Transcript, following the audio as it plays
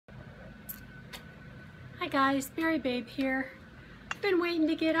Hi guys, Berry Babe here. I've been waiting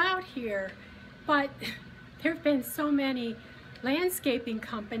to get out here, but there have been so many landscaping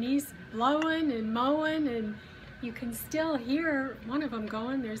companies blowing and mowing, and you can still hear one of them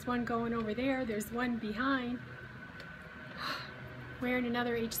going. There's one going over there, there's one behind. Wearing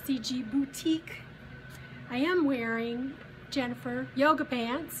another HCG boutique. I am wearing, Jennifer, yoga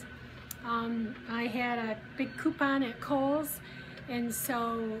pants. I had a big coupon at Kohl's, and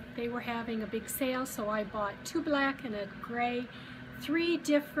so they were having a big sale, so I bought 2 black and a gray, 3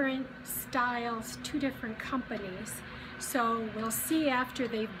 different styles, 2 different companies. So we'll see after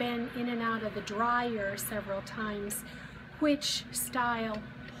they've been in and out of the dryer several times which style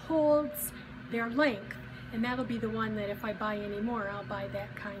holds their length, and that'll be the one that if I buy any more, I'll buy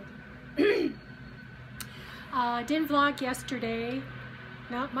that kind. Didn't vlog yesterday,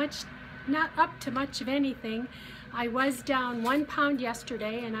 not up to much of anything. I was down 1 pound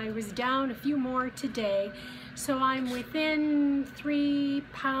yesterday, and I was down a few more today. So I'm within 3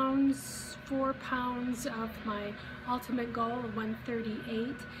 pounds, 4 pounds of my ultimate goal of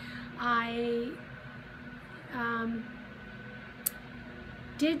 138. I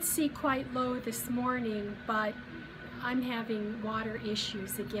did see quite low this morning, but I'm having water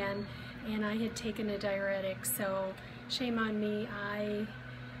issues again, and I had taken a diuretic, so shame on me. I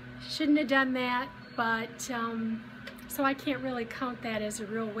shouldn't have done that, but so I can't really count that as a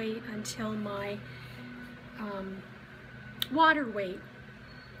real weight until my water weight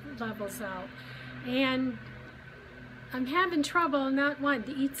levels out. And I'm having trouble not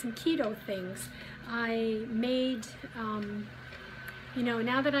wanting to eat some keto things. I made, you know,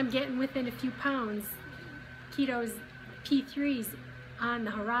 now that I'm getting within a few pounds, keto's P3's on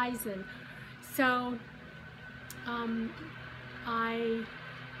the horizon. So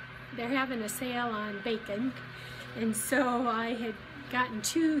they're having a sale on bacon, and so I had gotten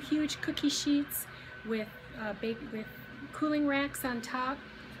 2 huge cookie sheets with cooling racks on top,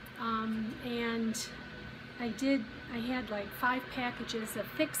 and I had like 5 packages of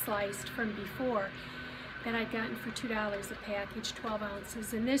thick sliced from before that I'd gotten for $2 a package, 12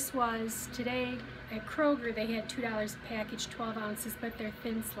 ounces, and this was today at Kroger. They had $2 a package, 12 ounces, but they're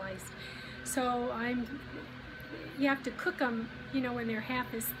thin sliced. So you have to cook them, you know, when they're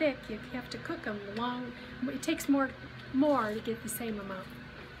half as thick. You have to cook them long. It takes more to get the same amount.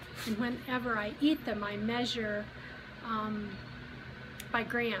 And whenever I eat them, I measure by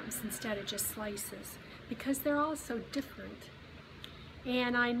grams instead of just slices, because they're all so different.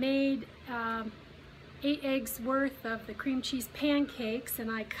 And I made 8 eggs worth of the cream cheese pancakes,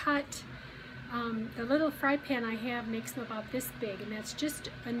 and I cut the little fry pan I have makes them about this big, and that's just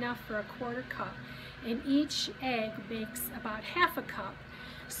enough for a 1/4 cup. And each egg makes about 1/2 cup.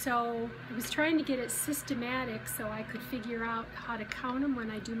 So I was trying to get it systematic so I could figure out how to count them when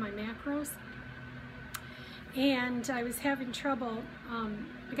I do my macros. And I was having trouble.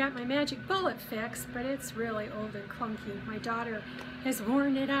 I got my magic bullet fixed, but it's really old and clunky. My daughter has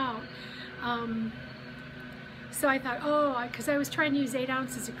worn it out. So I thought, because I was trying to use 8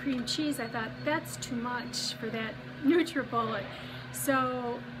 ounces of cream cheese, I thought that's too much for that NutriBullet.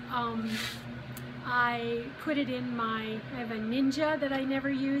 So I put it in I have a Ninja that I never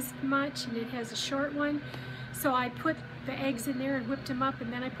used much, and it has a short one. So I put the eggs in there and whipped them up,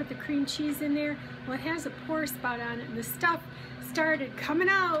 and then I put the cream cheese in there. Well, it has a pour spout on it, and the stuff started coming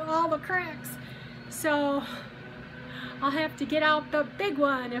out, all the cracks. So I'll have to get out the big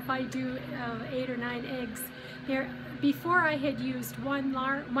one if I do 8 or 9 eggs. Before I had used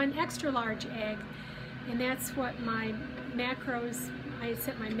one extra large egg, and that's what my macros, I had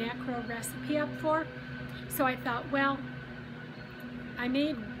set my macro recipe up for. So I thought, well, I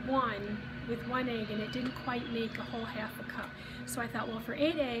made one with 1 egg, and it didn't quite make a whole 1/2 cup. So I thought, well, for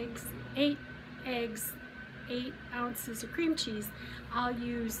 8 eggs, 8 ounces of cream cheese, I'll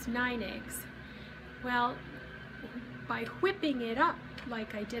use 9 eggs. Well, by whipping it up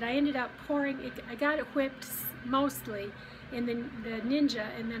like I did, I ended up pouring it. I got it whipped mostly in the Ninja,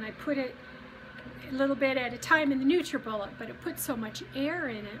 and then I put it a little bit at a time in the NutriBullet, but it put so much air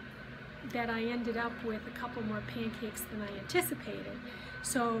in it that I ended up with a couple more pancakes than I anticipated.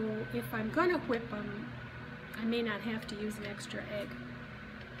 So if I'm going to whip them, I may not have to use an extra egg.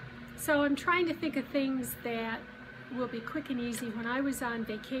 So I'm trying to think of things that will be quick and easy. When I was on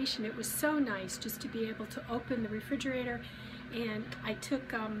vacation, it was so nice just to be able to open the refrigerator, and I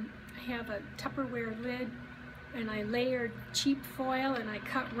took, I have a Tupperware lid, and I layered cheap foil, and I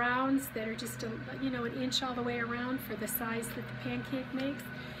cut rounds that are just, you know, 1 inch all the way around for the size that the pancake makes.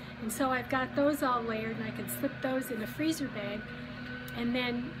 And so I've got those all layered, and I can slip those in a freezer bag, and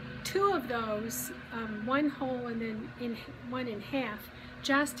then 2 of those, one whole and then one in half,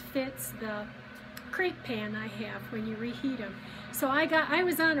 just fits the crepe pan I have when you reheat them. So I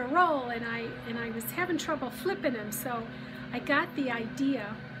was on a roll, and I was having trouble flipping them, so I got the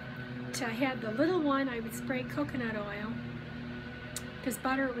idea to have the little one. I would spray coconut oil because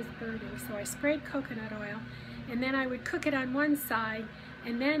butter was burning, so I sprayed coconut oil, and then I would cook it on one side,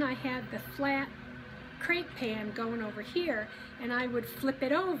 and then I had the flat crepe pan going over here, and I would flip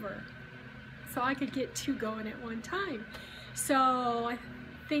it over so I could get two going at one time. So I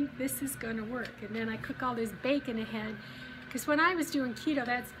think this is going to work. And then I cook all this bacon ahead, because when I was doing keto,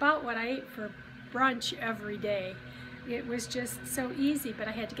 that's about what I ate for brunch every day. It was just so easy, but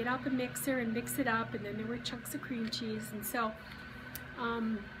I had to get out the mixer and mix it up, and then there were chunks of cream cheese, and so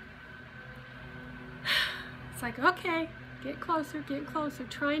it's like, okay, get closer,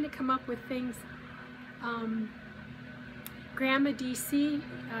 trying to come up with things. Grandma DC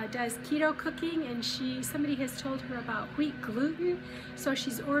does keto cooking, and somebody has told her about wheat gluten, so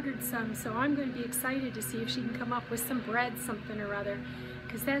she's ordered some, so I'm going to be excited to see if she can come up with some bread, something or other,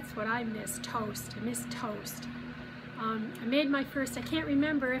 because that's what I miss, toast. I miss toast. I made my first, I can't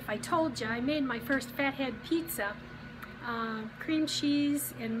remember if I told you, I made my first fathead pizza. Cream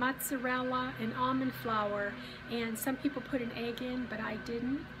cheese and mozzarella and almond flour, and some people put an egg in, but I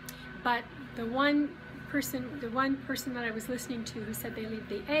didn't. But the one person that I was listening to who said they leave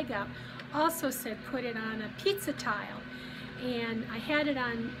the egg up also said put it on a pizza tile, and I had it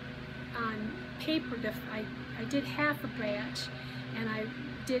on paper. I did half a batch, and I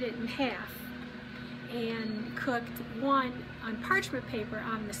did it in half and cooked one on parchment paper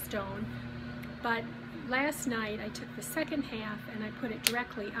on the stone. But last night I took the second half and I put it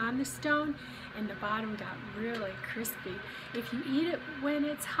directly on the stone, and the bottom got really crispy. If you eat it when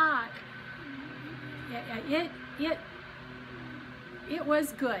it's hot, it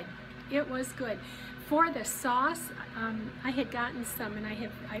was good. It was good. For the sauce, I had gotten some, and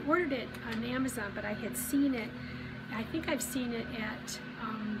I ordered it on Amazon, but I had seen it. I think I've seen it at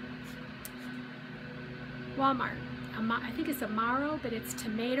Walmart. I think it's Amaro, but it's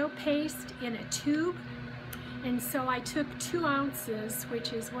tomato paste in a tube. And so I took 2 ounces,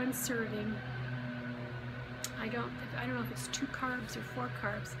 which is 1 serving. I don't know if it's 2 carbs or 4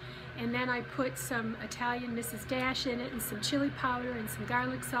 carbs. And then I put some Italian Mrs. Dash in it, and some chili powder, and some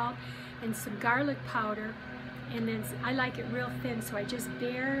garlic salt, and some garlic powder. And then I like it real thin, so I just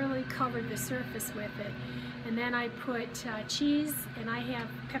barely covered the surface with it. And then I put cheese, and I have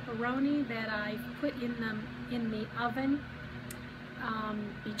pepperoni that I put in the oven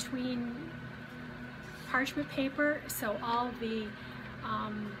between parchment paper, so all the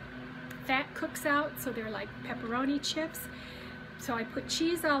fat cooks out, so they're like pepperoni chips. So I put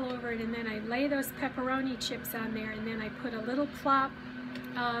cheese all over it, and then I lay those pepperoni chips on there, and then I put a little plop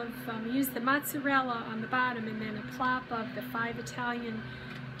of, use the mozzarella on the bottom, and then a plop of the 5 Italian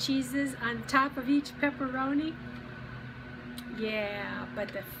cheeses on top of each pepperoni. Yeah, but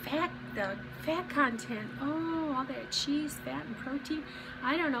the fat content, oh, all that cheese, fat, and protein,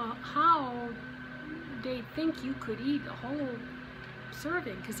 I don't know how they think you could eat a whole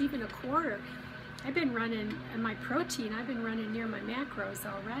serving, because even a quarter, I've been running, and my protein, I've been running near my macros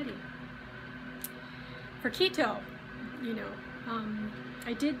already. For keto, you know,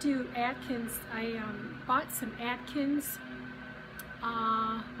 I did do Atkins. I bought some Atkins,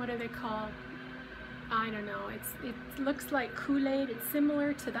 what are they called? I don't know. It looks like Kool-Aid. It's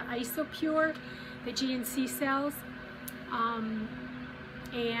similar to the Isopure that GNC sells.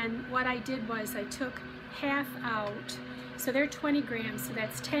 And what I did was I took half out. So they're 20 grams, so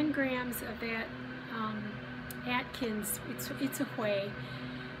that's 10 grams of that Atkins, it's a whey.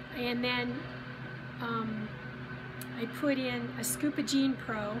 And then I put in a scoop of Gene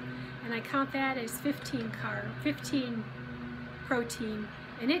Pro, and I count that as 15 protein,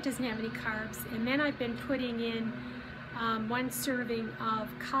 and it doesn't have any carbs. And then I've been putting in 1 serving of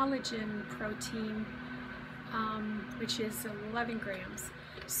collagen protein, which is 11 grams.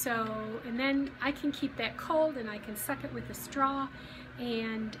 So, and then I can keep that cold, and I can suck it with a straw,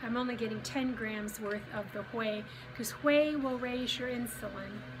 and I'm only getting 10 grams worth of the whey, because whey will raise your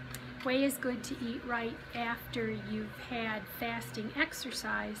insulin. Whey is good to eat right after you've had fasting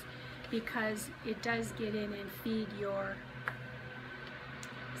exercise, because it does get in and feed your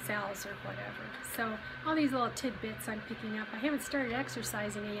cells or whatever. So all these little tidbits I'm picking up. I haven't started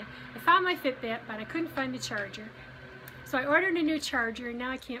exercising yet. I found my Fitbit, but I couldn't find the charger. So I ordered a new charger, and now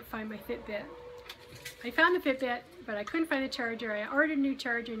I can't find my Fitbit. I found the Fitbit, but I couldn't find the charger. I ordered a new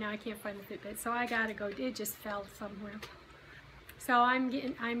charger, now I can't find the Fitbit. So I gotta go. It just fell somewhere. So I'm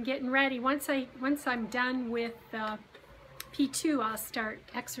getting ready. Once I'm done with P2, I'll start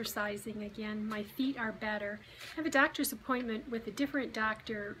exercising again. My feet are better. I have a doctor's appointment with a different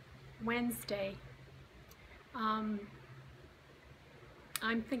doctor Wednesday, I'm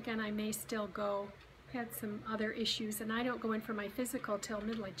thinking I may still go. Had some other issues, and I don't go in for my physical till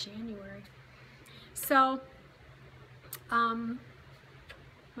middle of January. So,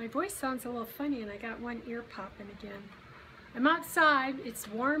 my voice sounds a little funny, and I got one ear popping again. I'm outside. It's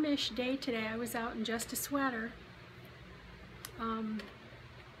warmish day today. I was out in just a sweater.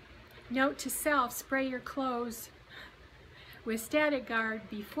 Note to self, spray your clothes with Static Guard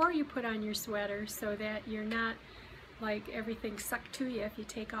before you put on your sweater so that you're not like everything sucked to you if you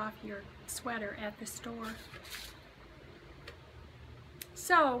take off your sweater at the store.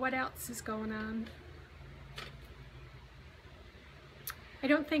 So what else is going on? I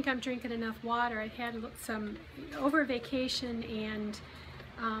don't think I'm drinking enough water. I've had some over vacation, and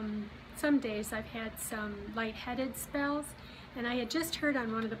some days I've had some lightheaded spells, and I had just heard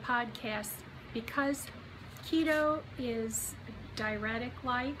on one of the podcasts, because keto is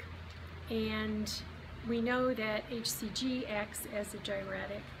diuretic-like, and we know that HCG acts as a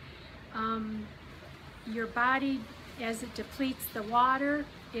diuretic. Your body, as it depletes the water,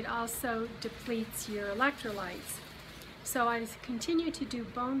 it also depletes your electrolytes. So I continue to do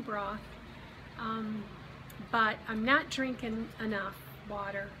bone broth, but I'm not drinking enough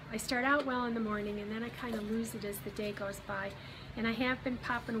water. I start out well in the morning, and then I kind of lose it as the day goes by. And I have been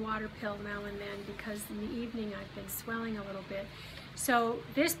popping water pill now and then, because in the evening I've been swelling a little bit. So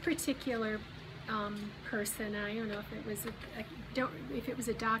this particular person, I don't know if it was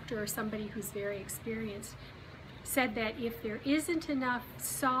a doctor or somebody who's very experienced, said that if there isn't enough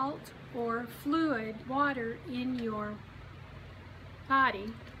salt or fluid, water in your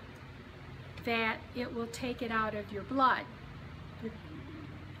body, that it will take it out of your blood,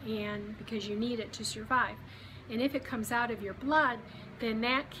 and because you need it to survive. And if it comes out of your blood, then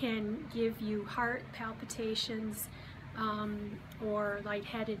that can give you heart palpitations or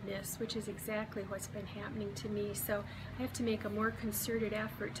lightheadedness, which is exactly what's been happening to me. So I have to make a more concerted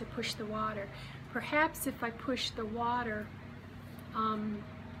effort to push the water. Perhaps if I push the water,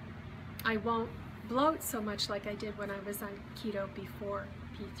 I won't bloat so much like I did when I was on keto before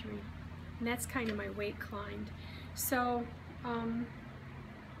P3. And that's kind of my weight climbed. So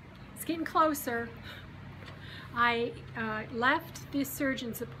it's getting closer. I left the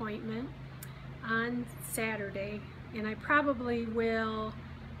surgeon's appointment on Saturday, and I probably will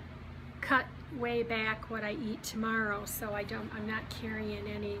cut way back what I eat tomorrow, so I'm not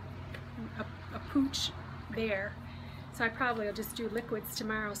carrying a pooch there. So I probably will just do liquids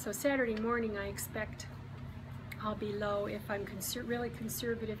tomorrow. So Saturday morning I expect I'll be low if I'm really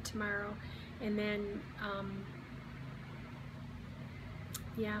conservative tomorrow, and then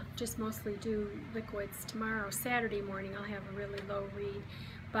yeah, just mostly do liquids tomorrow. Saturday morning I'll have a really low read,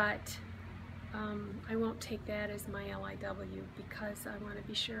 but I won't take that as my LIW, because I want to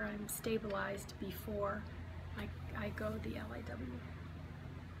be sure I'm stabilized before I go the LIW.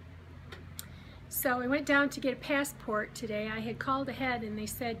 So I went down to get a passport today. I had called ahead, and they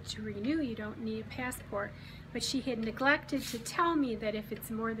said to renew you don't need a passport, but she had neglected to tell me that if it's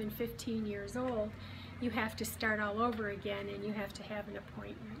more than 15 years old, you have to start all over again, and you have to have an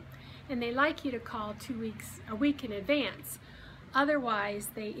appointment. And they like you to call a week in advance. Otherwise,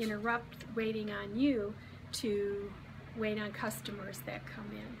 they interrupt waiting on you to wait on customers that come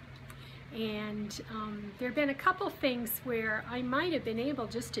in. And there have been a couple things where I might have been able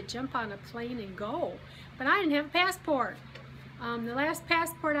just to jump on a plane and go, but I didn't have a passport. The last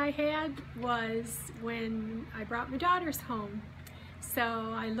passport I had was when I brought my daughters home. So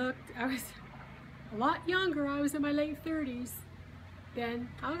I was a lot younger. I was in my late 30s then.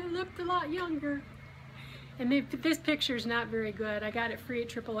 I looked a lot younger. And this picture's not very good. I got it free at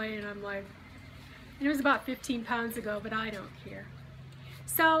AAA, and I'm like, and it was about 15 pounds ago, but I don't care.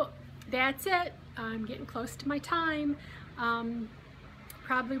 So that's it. I'm getting close to my time.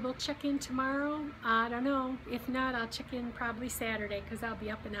 Probably will check in tomorrow. I don't know. If not, I'll check in probably Saturday, because I'll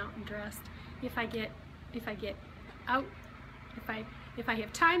be up and out and dressed. If I get out, if I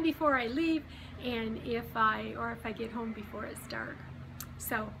have time before I leave, and if I get home before it's dark.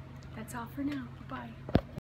 So that's all for now. Bye.